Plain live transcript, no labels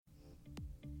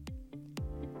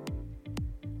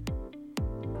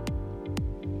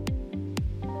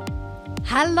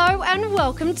Hello and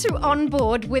welcome to On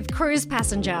Board with Cruise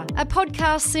Passenger, a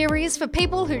podcast series for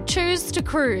people who choose to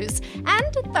cruise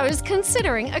and those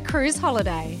considering a cruise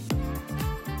holiday.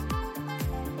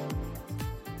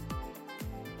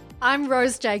 I'm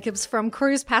Rose Jacobs from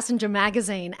Cruise Passenger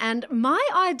magazine, and my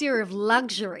idea of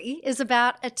luxury is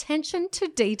about attention to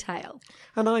detail.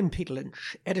 And I'm Peter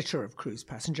Lynch, editor of Cruise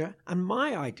Passenger, and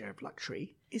my idea of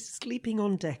luxury is sleeping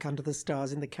on deck under the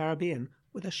stars in the Caribbean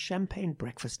with a champagne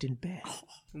breakfast in bed.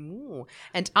 Ooh.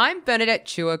 And I'm Bernadette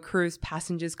Chua, Cruise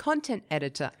Passenger's content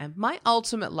editor, and my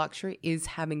ultimate luxury is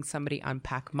having somebody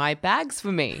unpack my bags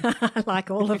for me. I like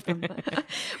all of them.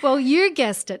 Well, you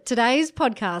guessed it. Today's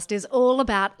podcast is all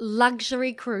about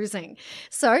luxury cruising.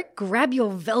 So grab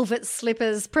your velvet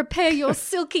slippers, prepare your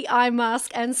silky eye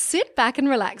mask, and sit back and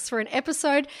relax for an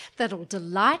episode that'll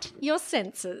delight your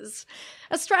senses.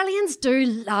 Australians do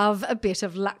love a bit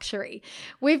of luxury.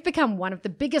 We've become one of the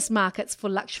biggest markets for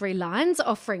luxury lines,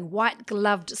 offering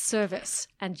white-gloved service,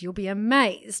 and you'll be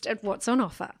amazed at what's on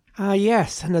offer.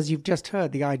 Yes, and as you've just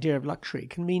heard, the idea of luxury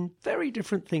can mean very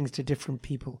different things to different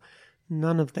people.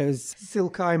 None of those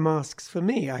silk eye masks for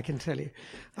me, I can tell you.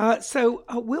 So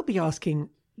we'll be asking,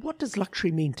 what does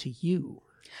luxury mean to you?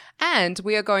 And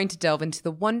we are going to delve into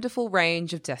the wonderful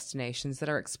range of destinations that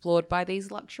are explored by these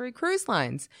luxury cruise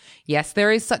lines. Yes,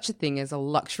 there is such a thing as a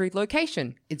luxury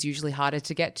location. It's usually harder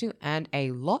to get to and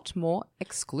a lot more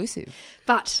exclusive.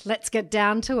 But let's get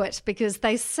down to it, because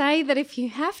they say that if you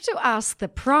have to ask the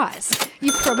price,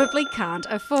 you probably can't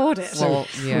afford it. Well,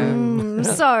 yeah.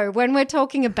 So when we're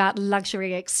talking about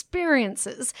luxury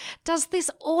experiences, does this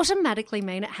automatically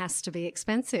mean it has to be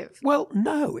expensive? Well,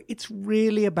 no, it's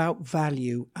really about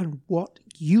value and what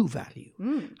you value.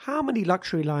 How many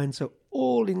luxury lines are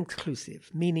all inclusive,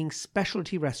 meaning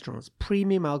specialty restaurants,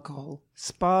 premium alcohol,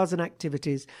 spas and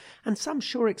activities, and some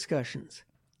shore excursions?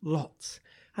 Lots.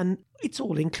 And it's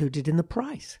all included in the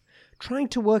price. Trying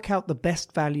to work out the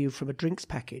best value from a drinks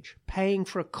package, paying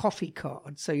for a coffee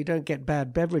card so you don't get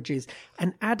bad beverages,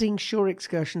 and adding shore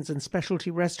excursions and specialty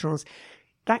restaurants,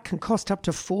 that can cost up to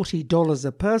 $40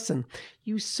 a person.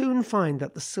 You soon find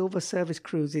that the Silver Service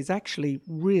Cruise is actually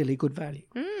really good value.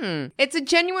 It's a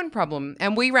genuine problem,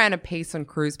 and we ran a piece on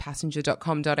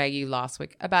cruisepassenger.com.au last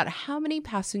week about how many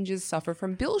passengers suffer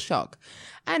from bill shock.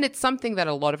 And it's something that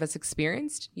a lot of us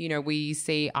experienced. You know, we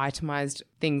see itemised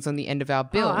things on the end of our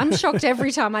bill. Oh, I'm shocked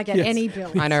every time I get any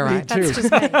bill. I know, right? That's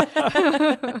just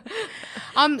me.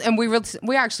 And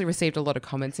we actually received a lot of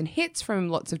comments and hits from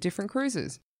lots of different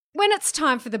cruises. When it's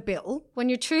time for the bill, when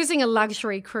you're choosing a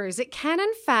luxury cruise, it can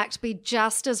in fact be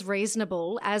just as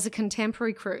reasonable as a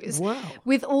contemporary cruise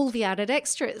with all the added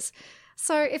extras.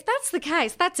 So if that's the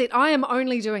case, that's it. I am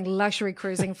only doing luxury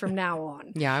cruising from now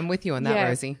on. Yeah, I'm with you on that,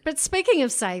 Rosie. But speaking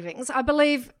of savings, I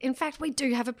believe, in fact, we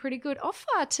do have a pretty good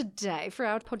offer today for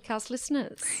our podcast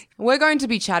listeners. We're going to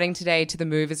be chatting today to the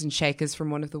movers and shakers from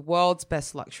one of the world's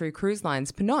best luxury cruise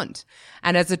lines, Pennant.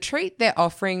 And as a treat, they're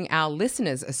offering our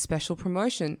listeners a special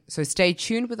promotion. So stay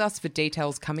tuned with us for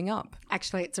details coming up.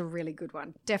 Actually, it's a really good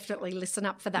one. Definitely listen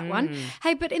up for that one.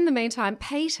 Hey, but in the meantime,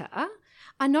 Peter,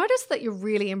 I noticed that you're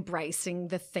really embracing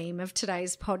the theme of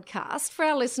today's podcast. For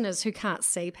our listeners who can't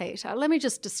see Peter, let me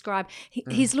just describe.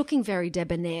 He's looking very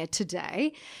debonair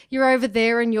today. You're over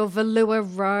there in your velour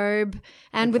robe,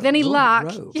 and with any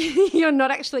luck, you're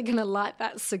not actually going to light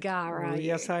that cigar, are you?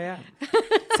 Yes, I am.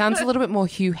 Sounds a little bit more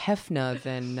Hugh Hefner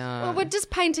than... Well, we're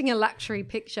just painting a luxury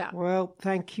picture. Well,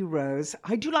 thank you, Rose.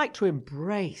 I do like to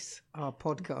embrace our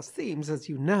podcast themes, as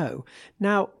you know.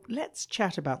 Now, let's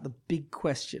chat about the big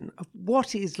question of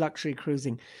what is luxury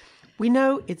cruising. We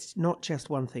know it's not just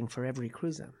one thing for every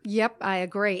cruiser. Yep, I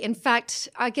agree. In fact,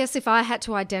 I guess if I had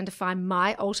to identify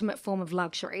my ultimate form of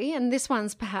luxury, and this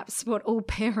one's perhaps what all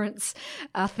parents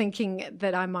are thinking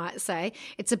that I might say,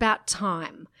 it's about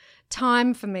time.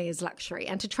 Time for me is luxury.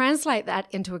 And to translate that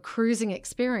into a cruising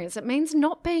experience, it means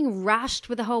not being rushed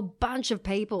with a whole bunch of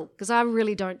people, because I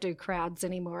really don't do crowds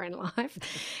anymore in life.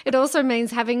 It also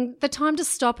means having the time to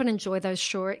stop and enjoy those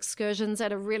shore excursions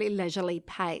at a really leisurely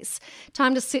pace.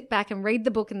 Time to sit back and read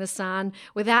the book in the sun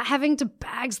without having to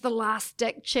bags the last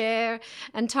deck chair,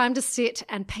 and time to sit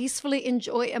and peacefully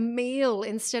enjoy a meal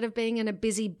instead of being in a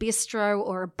busy bistro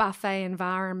or a buffet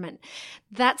environment.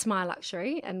 That's my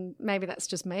luxury, and maybe that's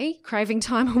just me craving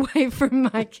time away from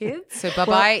my kids. So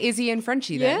bye-bye Izzy and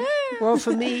Frenchie then. Yeah. Well,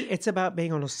 for me, it's about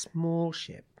being on a small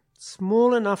ship,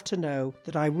 small enough to know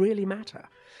that I really matter,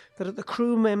 that the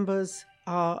crew members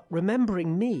are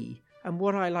remembering me and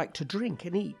what I like to drink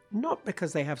and eat, not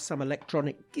because they have some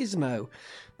electronic gizmo,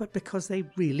 but because they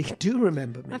really do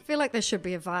remember me. I feel like there should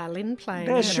be a violin playing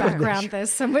There in should, the there background should. there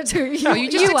somewhere too. Are you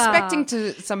just You are.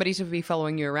 expecting somebody to be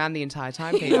following you around the entire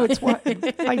time, Peter? No, it's why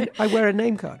I wear a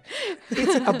name card.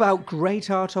 It's about great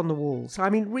art on the walls. I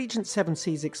mean, Regent Seven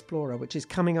Seas Explorer, which is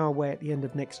coming our way at the end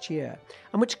of next year,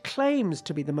 and which claims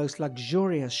to be the most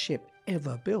luxurious ship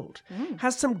ever built,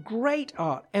 has some great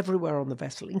art everywhere on the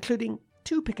vessel, including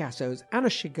 2 Picassos and a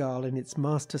Chagall in its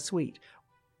master suite,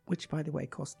 which, by the way,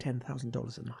 costs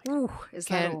 $10,000 a night. Ooh, is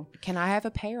that all? Can I have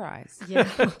a pay rise? Yeah.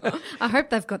 I hope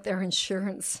they've got their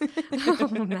insurance.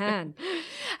 Oh, man.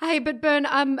 Hey, but Bern,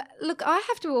 look, I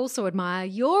have to also admire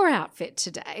your outfit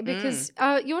today because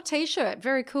your T-shirt,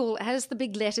 very cool, it has the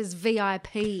big letters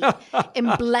VIP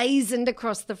emblazoned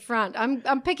across the front.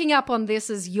 I'm picking up on this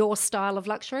as your style of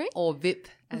luxury. Or VIP,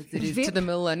 as it is to VIP. the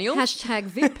millennials. Hashtag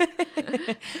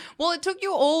VIP. Well, it took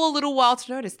you all a little while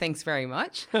to notice. Thanks very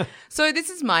much. So this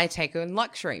is my take on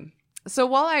luxury. So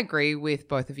while I agree with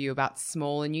both of you about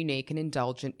small and unique and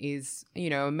indulgent is,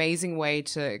 amazing way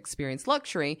to experience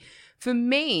luxury, for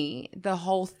me, the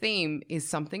whole theme is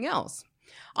something else.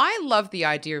 I love the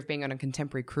idea of being on a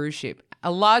contemporary cruise ship,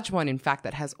 a large one, in fact,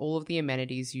 that has all of the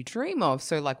amenities you dream of.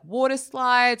 So like water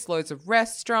slides, loads of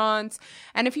restaurants.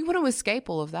 And if you want to escape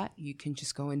all of that, you can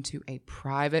just go into a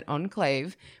private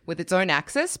enclave with its own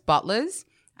access, butlers,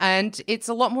 and it's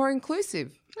a lot more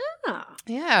inclusive. Ah,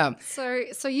 Yeah.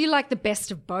 so you like the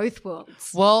best of both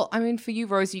worlds. Well, I mean, for you,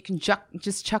 Rose, you can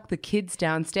just chuck the kids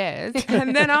downstairs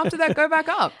and then after that, go back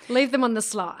up. Leave them on the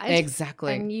slide.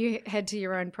 Exactly. And you head to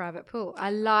your own private pool. I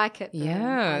like it. Bern.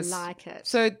 Yes. I like it.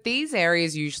 So these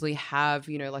areas usually have,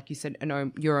 like you said,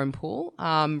 your own pool,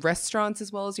 restaurants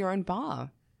as well as your own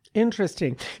bar.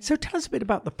 Interesting. So tell us a bit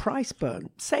about the price, Bern.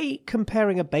 Say,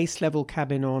 comparing a base level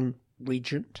cabin on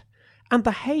Regent and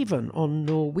the Haven on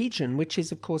Norwegian, which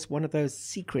is, of course, one of those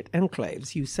secret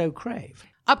enclaves you so crave.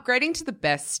 Upgrading to the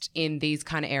best in these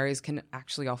kind of areas can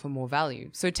actually offer more value.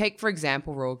 So take, for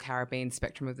example, Royal Caribbean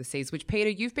Spectrum of the Seas, which, Peter,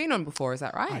 you've been on before, is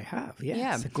that right? I have, yes.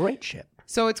 Yeah. It's a great ship.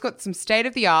 So it's got some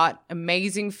state-of-the-art,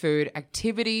 amazing food,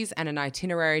 activities, and an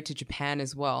itinerary to Japan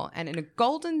as well. And in a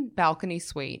golden balcony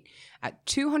suite at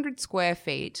 200 square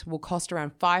feet will cost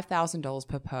around $5,000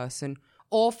 per person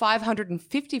or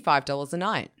 $555 a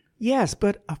night. Yes,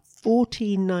 but a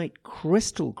 14-night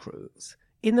crystal cruise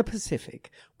in the Pacific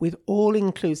with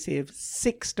all-inclusive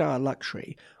 6-star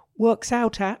luxury works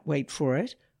out at, wait for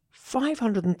it,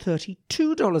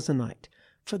 $532 a night.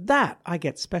 For that, I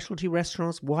get specialty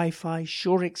restaurants, Wi-Fi,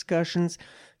 shore excursions.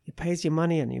 You pays your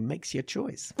money and you makes your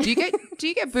choice. Do you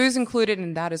get booze included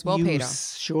in that as well, you Peter?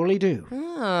 surely do.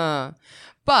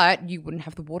 But you wouldn't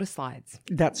have the water slides.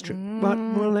 That's true. But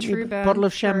let true, me Bern, bottle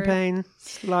of true. champagne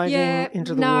sliding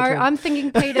into the no, water. I'm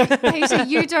thinking, Peter,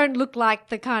 you don't look like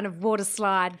the kind of water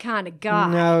slide kind of guy.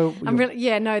 No, I'm really,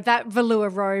 that velour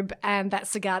robe and that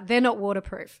cigar, they're not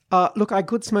waterproof. Look, I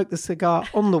could smoke the cigar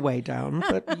on the way down,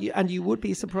 but you would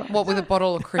be surprised. What, with a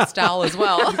bottle of Cristal as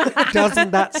well?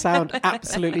 Doesn't that sound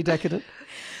absolutely decadent?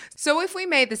 So if we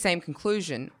made the same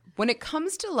conclusion, when it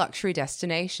comes to luxury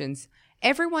destinations,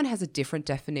 everyone has a different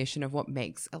definition of what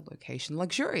makes a location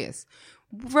luxurious.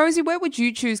 Rosie, where would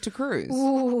you choose to cruise?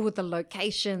 Ooh, the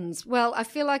locations. Well, I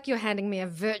feel like you're handing me a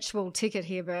virtual ticket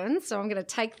here, Bern, so I'm going to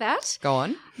take that. Go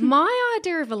on. My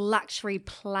idea of a luxury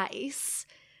place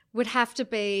would have to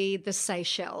be the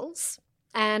Seychelles.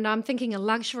 And I'm thinking a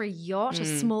luxury yacht, a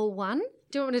small one.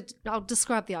 Do you want to? I'll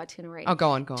describe the itinerary. Oh, go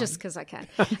on. Just because I can.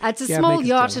 It's a Yeah, small make us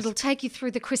yacht. jealous. It'll take you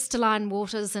through the crystalline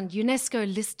waters and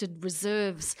UNESCO-listed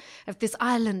reserves of this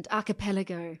island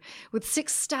archipelago with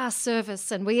 6-star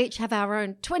service, and we each have our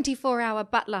own 24-hour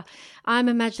butler. I'm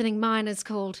imagining mine is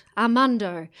called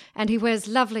Armando, and he wears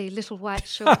lovely little white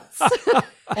shorts.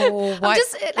 Or white,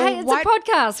 Hey, it's a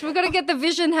podcast. We've got to get the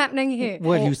vision happening here.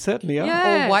 Well, you certainly are.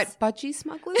 Yeah. or white budgie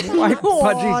smugglers? White Oh,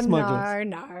 budgie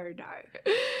smugglers.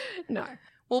 No.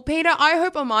 Well, Peter, I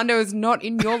hope Armando is not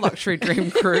in your luxury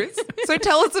dream cruise. So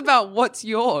tell us about what's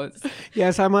yours.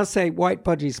 Yes, I must say, white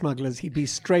budgie smugglers, he'd be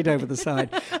straight over the side.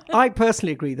 I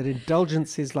personally agree that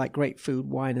indulgences like great food,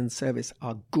 wine and service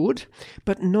are good,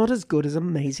 but not as good as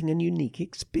amazing and unique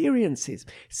experiences.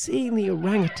 Seeing the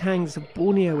orangutans of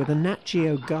Borneo with a Nat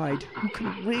Geo guide who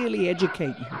can really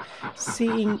educate you.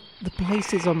 Seeing the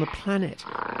places on the planet,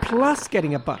 plus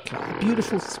getting a butler, a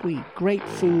beautiful suite, great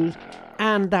food,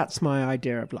 and that's my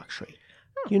idea of luxury.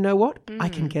 You know what? I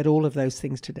can get all of those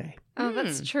things today. Oh,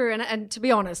 that's true. And to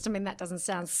be honest, I mean, that doesn't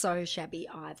sound so shabby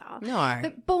either. No.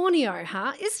 But Borneo,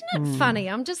 huh? Isn't it funny?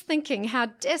 I'm just thinking how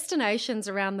destinations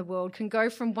around the world can go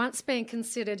from once being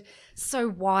considered so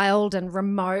wild and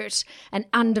remote and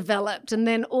undeveloped, and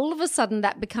then all of a sudden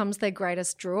that becomes their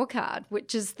greatest draw card,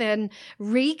 which is then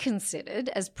reconsidered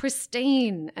as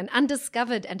pristine and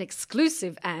undiscovered and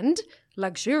exclusive and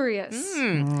luxurious.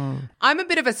 I'm a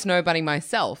bit of a snow bunny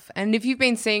myself, and if you've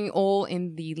been seeing all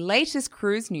in the latest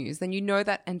cruise news, then you know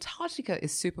that Antarctica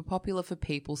is super popular for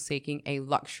people seeking a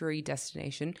luxury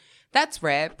destination that's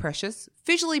rare, precious,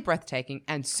 visually breathtaking,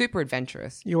 and super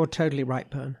adventurous. You're totally right,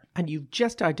 Bern. And you've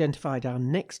just identified our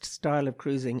next style of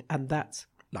cruising, and that's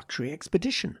luxury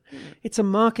expedition. It's a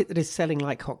market that is selling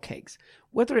like hotcakes,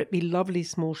 whether it be lovely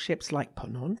small ships like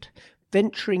Ponant,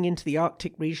 venturing into the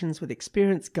Arctic regions with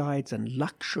experienced guides and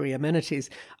luxury amenities.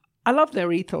 I love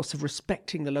their ethos of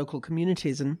respecting the local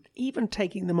communities and even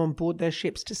taking them on board their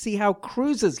ships to see how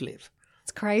cruisers live.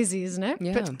 It's crazy, isn't it?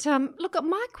 Yeah. But look,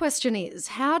 my question is,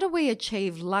 how do we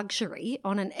achieve luxury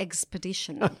on an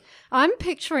expedition? I'm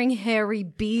picturing hairy,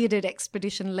 bearded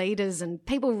expedition leaders and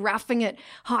people roughing it,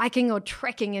 hiking or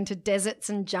trekking into deserts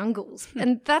and jungles.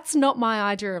 And that's not my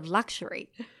idea of luxury.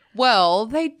 Well,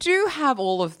 they do have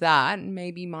all of that,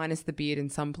 maybe minus the beard in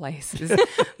some places.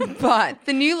 But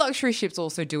the new luxury ships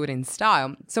also do it in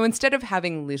style. So instead of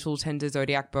having little tender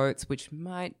Zodiac boats, which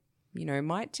might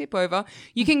tip over,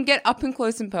 you can get up and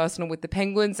close and personal with the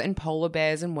penguins and polar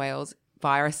bears and whales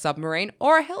via a submarine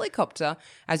or a helicopter,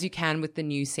 as you can with the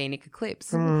new Scenic Eclipse.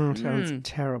 Sounds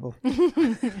terrible.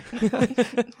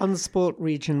 Unspoilt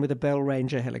region with a Bell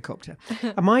Ranger helicopter.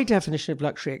 And my definition of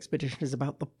luxury expedition is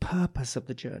about the purpose of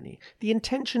the journey, the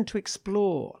intention to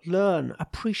explore, learn,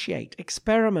 appreciate,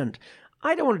 experiment.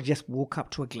 I don't want to just walk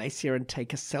up to a glacier and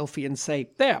take a selfie and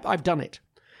say, there, I've done it.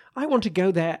 I want to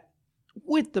go there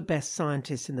with the best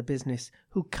scientists in the business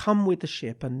who come with the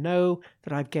ship and know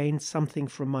that I've gained something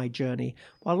from my journey,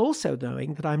 while also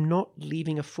knowing that I'm not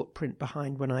leaving a footprint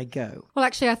behind when I go. Well,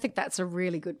 actually, I think that's a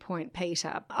really good point,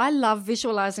 Peter. I love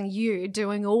visualising you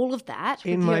doing all of that.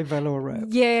 In my velour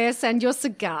robe. Yes, and your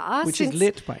cigar. Which is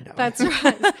lit by now. That's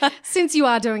right. Since you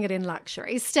are doing it in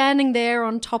luxury, standing there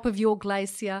on top of your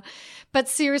glacier. But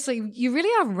seriously, you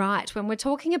really are right. When we're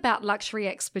talking about luxury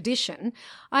expedition,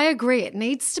 I agree it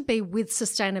needs to be with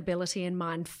sustainability in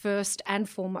mind first and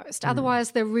foremost.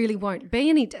 Otherwise, there really won't be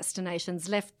any destinations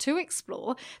left to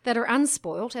explore that are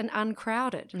unspoilt and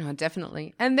uncrowded. Oh,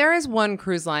 definitely. And there is one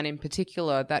cruise line in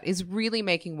particular that is really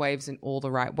making waves in all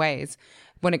the right ways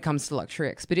when it comes to luxury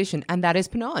expedition, and that is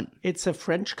Ponant. It's a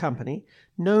French company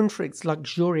known for its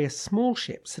luxurious small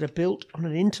ships that are built on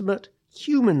an intimate,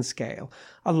 human scale,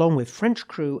 along with French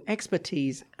crew,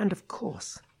 expertise, and, of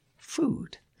course,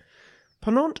 food.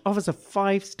 Ponant offers a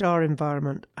 5-star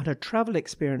environment and a travel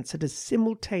experience that is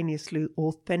simultaneously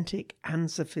authentic and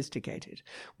sophisticated.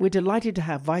 We're delighted to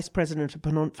have Vice President of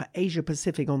Ponant for Asia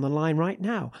Pacific on the line right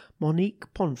now,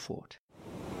 Monique Ponfort.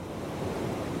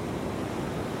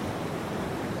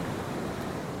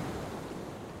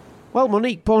 Well,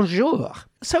 Monique, bonjour.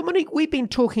 So, Monique, we've been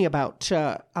talking about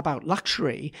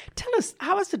luxury. Tell us,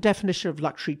 how has the definition of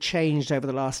luxury changed over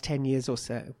the last 10 years or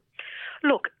so?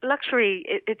 Look, luxury,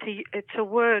 it's a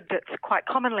word that's quite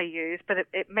commonly used, but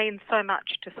it means so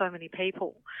much to so many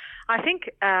people. I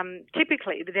think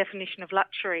typically the definition of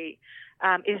luxury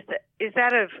is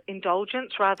that of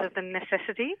indulgence rather than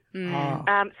necessity.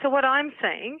 So what I'm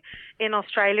seeing in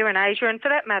Australia and Asia, and for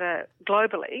that matter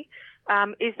globally,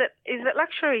 is that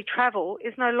luxury travel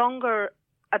is no longer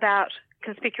about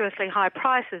conspicuously high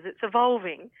prices. It's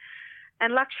evolving,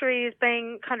 and luxury is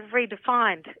being kind of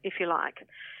redefined, if you like.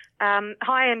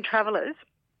 High-end travellers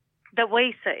that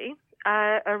we see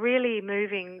are really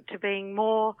moving to being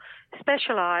more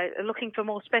specialised, looking for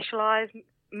more specialised,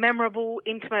 memorable,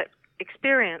 intimate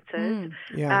experiences.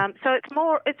 So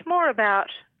it's more about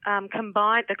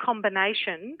the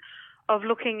combination of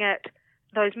looking at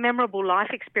those memorable life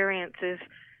experiences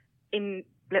in,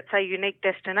 let's say, unique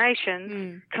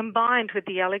destinations, combined with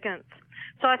the elegance.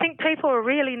 So I think people are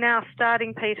really now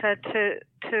starting, Peter,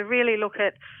 to really look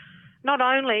at not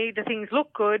only do things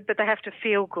look good, but they have to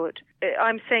feel good.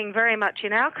 I'm seeing very much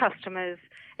in our customers,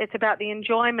 it's about the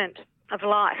enjoyment of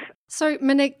life. So,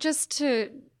 Monique, just to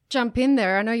jump in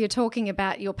there, I know you're talking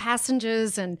about your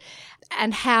passengers and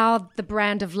how the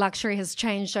brand of luxury has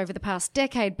changed over the past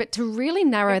decade, but to really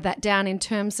narrow that down in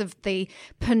terms of the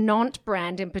Ponant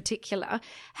brand in particular,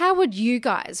 how would you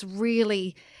guys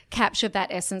really capture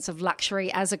that essence of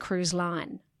luxury as a cruise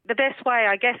line? The best way,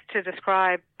 I guess, to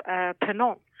describe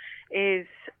Ponant is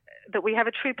that we have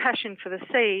a true passion for the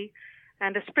sea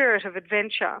and a spirit of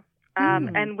adventure,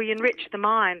 and we enrich the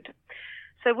mind.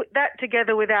 So that,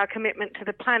 together with our commitment to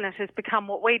the planet, has become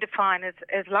what we define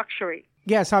as luxury.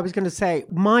 Yes, I was going to say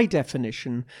my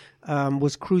definition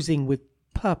was cruising with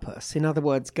purpose. In other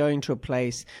words, going to a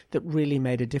place that really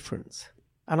made a difference.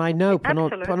 And I know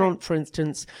Ponant, for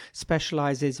instance,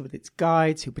 specialises with its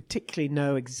guides who particularly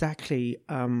know exactly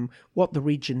what the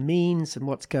region means and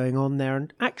what's going on there,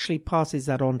 and actually passes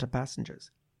that on to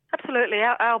passengers. Absolutely.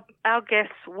 Our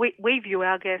guests, we view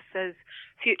our guests as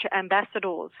future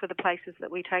ambassadors for the places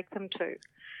that we take them to.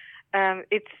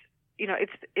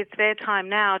 It's their time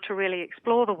now to really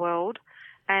explore the world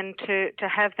and to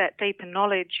have that deeper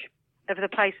knowledge of the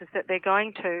places that they're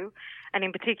going to, and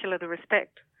in particular the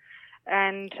respect.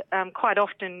 And quite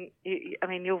often,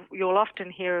 you'll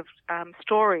often hear of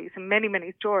stories, and many,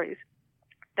 many stories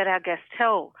that our guests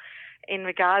tell in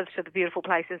regards to the beautiful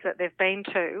places that they've been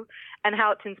to, and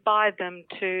how it's inspired them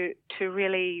to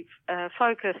really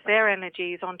focus their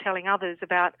energies on telling others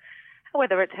about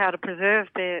whether it's how to preserve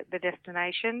the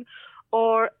destination,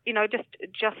 or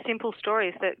just simple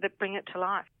stories that bring it to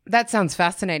life. That sounds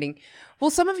fascinating. Well,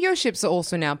 some of your ships are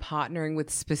also now partnering with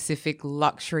specific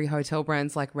luxury hotel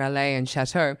brands like Relais and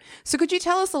Chateau. So could you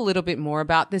tell us a little bit more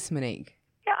about this, Monique?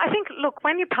 Yeah, I think, look,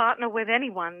 when you partner with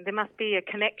anyone, there must be a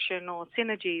connection or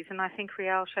synergies, and I think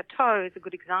Rial Chateau is a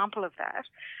good example of that.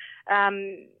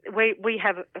 We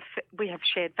have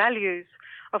shared values,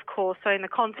 of course. So in the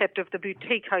concept of the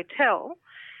boutique hotel,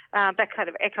 that kind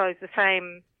of echoes the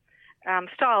same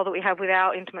style that we have with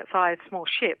our intimate-sized small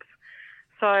ships.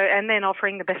 So, and then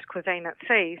offering the best cuisine at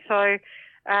sea. So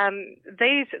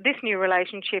this new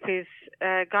relationship is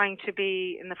going to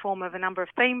be in the form of a number of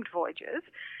themed voyages,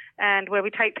 and where we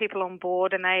take people on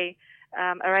board and they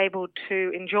are able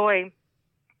to enjoy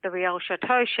the Rial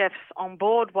Chateau chefs on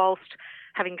board whilst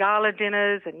having gala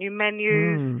dinners and new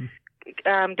menus,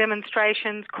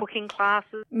 demonstrations, cooking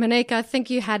classes. Monique, I think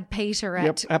you had Peter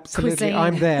at absolutely. Cuisine.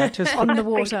 I'm there. Just on the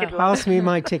water. Pass me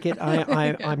my ticket.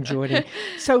 I'm joining.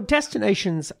 So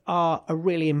destinations are a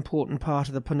really important part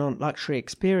of the Ponant luxury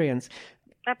experience.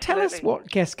 Absolutely. Tell us what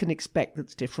guests can expect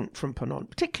that's different from Ponant,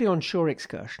 particularly on shore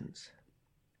excursions.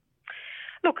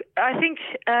 Look, I think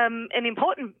an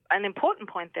important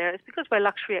point there is because we're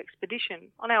luxury expedition.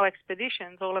 On our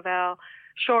expeditions, all of our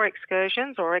shore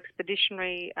excursions or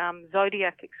expeditionary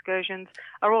zodiac excursions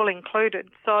are all included.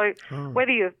 So whether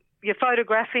you're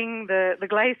photographing the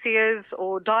glaciers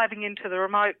or diving into the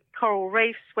remote coral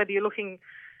reefs, whether you're looking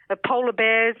at polar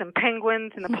bears and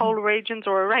penguins in the polar regions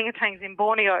or orangutans in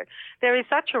Borneo, there is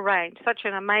such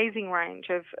an amazing range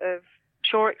of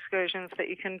shore excursions that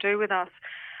you can do with us.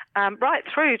 Right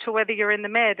through to whether you're in the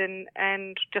Med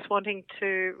and just wanting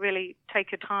to really take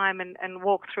your time and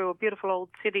walk through a beautiful old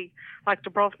city like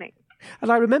Dubrovnik.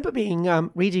 And I remember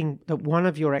reading that one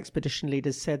of your expedition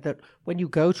leaders said that when you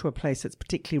go to a place that's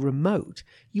particularly remote,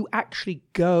 you actually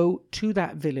go to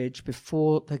that village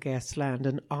before the guests land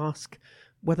and ask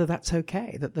whether that's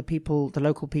okay, that the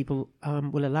local people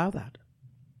will allow that.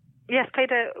 Yes,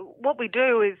 Peter, what we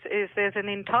do is there's an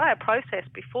entire process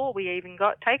before we even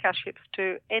take our ships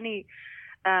to any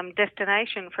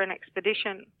destination for an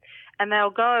expedition. And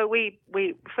they'll go, we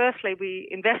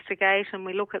investigate and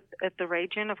we look at the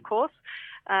region, of course.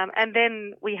 And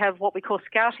then we have what we call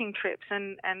scouting trips,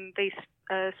 and these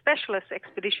specialist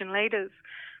expedition leaders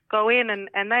go in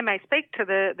and they may speak to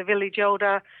the village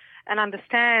elder and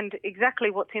understand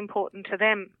exactly what's important to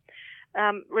them.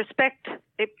 Respect,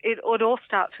 it all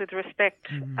starts with respect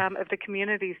of the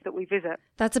communities that we visit.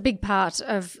 That's a big part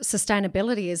of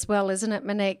sustainability as well, isn't it,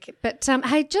 Monique? But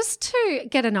hey, just to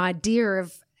get an idea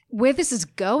of where this is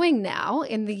going now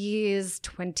in the years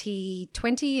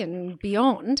 2020 and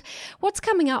beyond, what's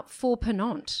coming up for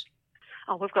Ponant?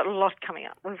 Oh, we've got a lot coming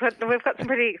up. We've got some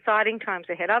pretty exciting times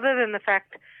ahead, other than the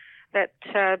fact that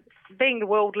being the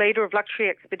world leader of luxury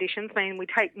expeditions means we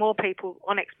take more people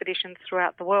on expeditions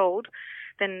throughout the world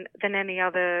than any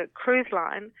other cruise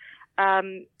line.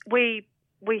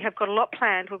 We have got a lot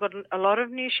planned. We've got a lot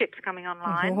of new ships coming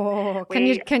online. Oh,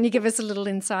 can you give us a little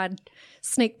inside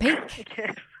sneak peek?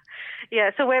 Yes.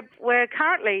 Yeah, so we're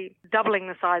currently doubling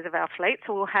the size of our fleet.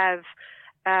 So we'll have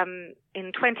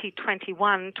in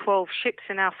 2021 12 ships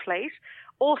in our fleet.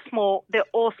 They're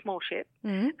all small ships.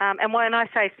 Mm-hmm. And when I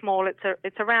say small,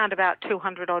 it's around about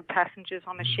 200 odd passengers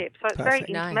on a ship. So it's very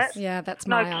intimate. Nice. Yeah, that's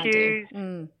my idea. No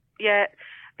queues. Yeah,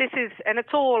 and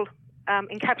it's all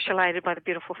encapsulated by the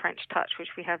beautiful French touch, which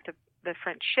we have the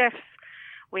French chefs,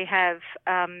 we have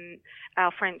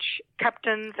our French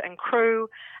captains and crew,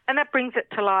 and that brings it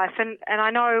to life. And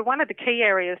I know one of the key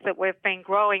areas that we've been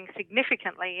growing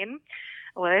significantly in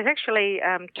Well, there's actually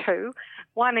two.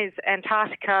 One is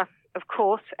Antarctica. Of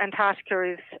course,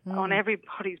 Antarctica is on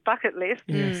everybody's bucket list,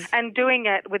 and doing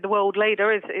it with the world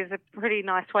leader is a pretty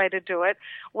nice way to do it.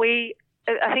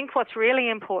 I think what's really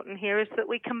important here is that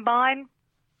we combine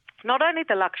not only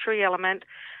the luxury element,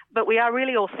 but we are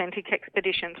really authentic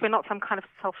expeditions. We're not some kind of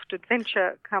soft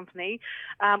adventure company,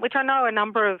 which I know a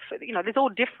number of, there's all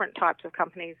different types of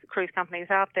companies, cruise companies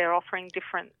out there offering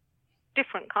different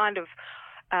kind of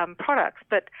products.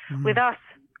 But with us,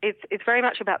 it's very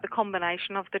much about the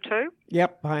combination of the two.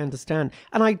 Yep, I understand.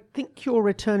 And I think you're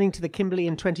returning to the Kimberley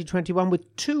in 2021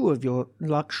 with two of your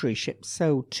luxury ships,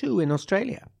 so two in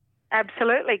Australia.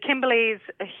 Absolutely. Kimberley is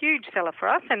a huge seller for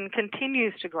us and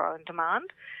continues to grow in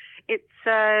demand. It's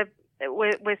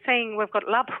we're seeing we've got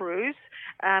La Perouse.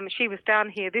 She was down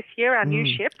here this year, our new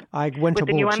ship. I went with aboard.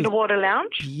 The new underwater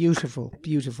lounge. Beautiful,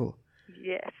 beautiful.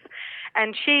 Yes.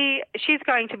 And she's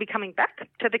going to be coming back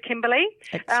to the Kimberley,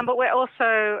 but we're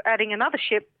also adding another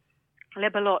ship, Le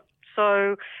Belote.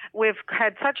 So we've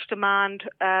had such demand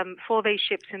for these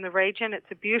ships in the region.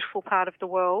 It's a beautiful part of the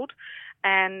world,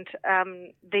 and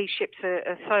these ships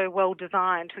are so well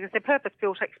designed because they're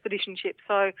purpose-built expedition ships,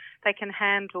 so they can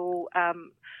handle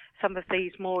some of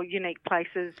these more unique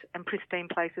places and pristine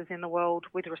places in the world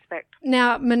with respect.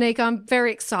 Now, Monique, I'm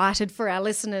very excited for our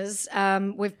listeners.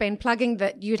 We've been plugging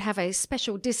that you'd have a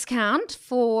special discount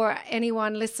for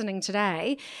anyone listening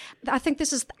today. I think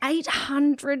this is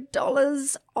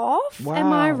 $800 off. Wow.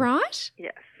 Am I right?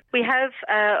 Yes. We have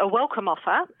a welcome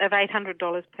offer of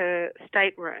 $800 per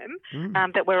stateroom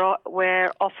that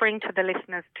we're offering to the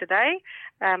listeners today.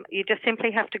 You just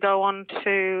simply have to go on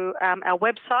to our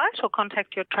website or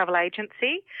contact your travel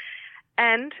agency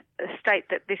and state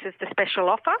that this is the special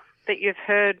offer that you've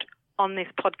heard on this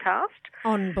podcast.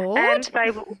 On board? And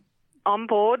they will on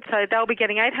board, so they'll be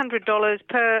getting $800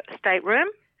 per stateroom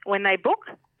when they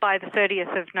book by the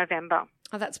 30th of November.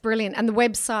 Oh, that's brilliant. And the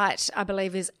website, I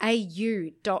believe, is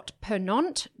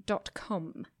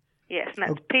au.pernant.com. Yes, and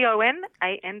that's Ponant.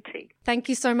 Thank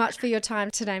you so much for your time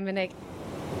today, Monique.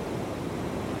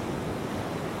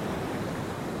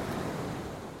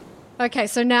 Okay,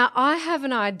 so now I have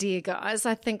an idea, guys.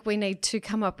 I think we need to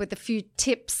come up with a few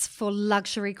tips for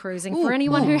luxury cruising for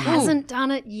anyone who hasn't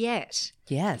done it yet.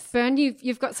 Yes. Bern,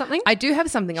 you've got something? I do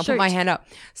have something. I'll put my hand up.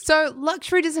 So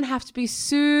luxury doesn't have to be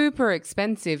super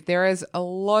expensive. There is a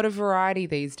lot of variety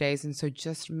these days. And so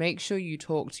just make sure you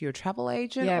talk to your travel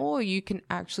agent or you can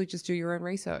actually just do your own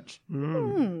research.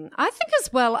 I think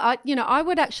as well, I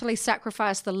would actually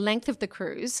sacrifice the length of the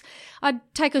cruise. I'd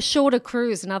take a shorter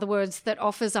cruise, in other words, that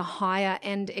offers a higher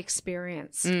end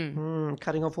experience.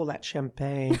 Cutting off all that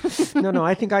champagne. No,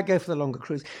 I think I'd go for the longer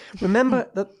cruise. Remember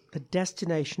that the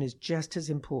destination is just as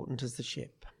important as the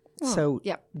ship.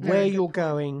 Where you're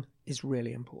going is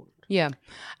really important. Yeah.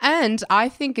 And I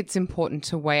think it's important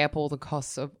to weigh up all the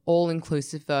costs of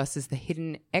all-inclusive versus the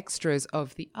hidden extras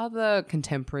of the other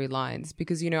contemporary lines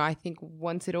because, I think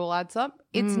once it all adds up,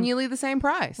 it's nearly the same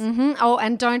price. Mm-hmm. Oh,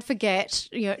 and don't forget,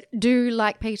 do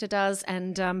like Peter does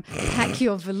and pack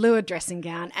your velour dressing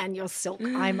gown and your silk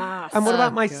eye mask. And what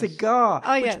about my cigar?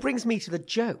 Oh, Which brings me to the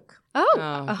joke. Oh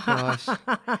gosh.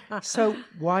 So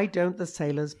why don't the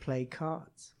sailors play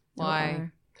cards?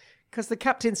 Why? Because the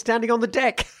captain's standing on the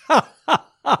deck.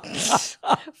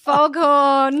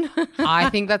 Foghorn. Ah. I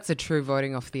think that's a true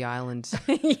voting off the island.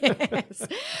 Yes.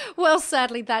 Well,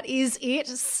 sadly, that is it.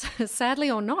 Sadly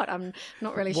or not, I'm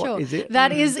not really sure. What is it?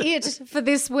 That is it for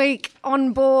this week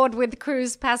on board with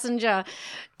Cruise Passenger.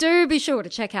 Do be sure to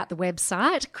check out the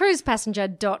website,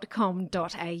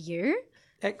 cruisepassenger.com.au.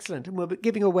 Excellent. And we'll be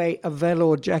giving away a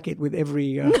velour jacket with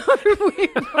every... We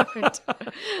won't.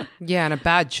 Yeah, and a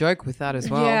bad joke with that as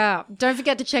well. Yeah. Don't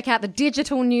forget to check out the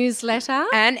digital newsletter.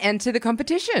 And enter the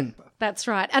competition. That's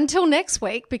right. Until next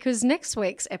week, because next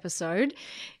week's episode,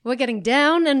 we're getting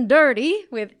down and dirty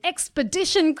with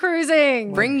expedition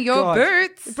cruising. Bring your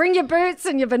boots. Bring your boots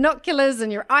and your binoculars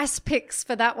and your ice picks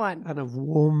for that one. And a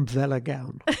warm velour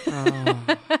gown.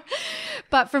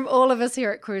 But from all of us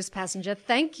here at Cruise Passenger,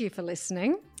 thank you for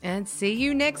listening. And see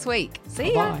you next week.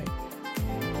 See ya. Bye.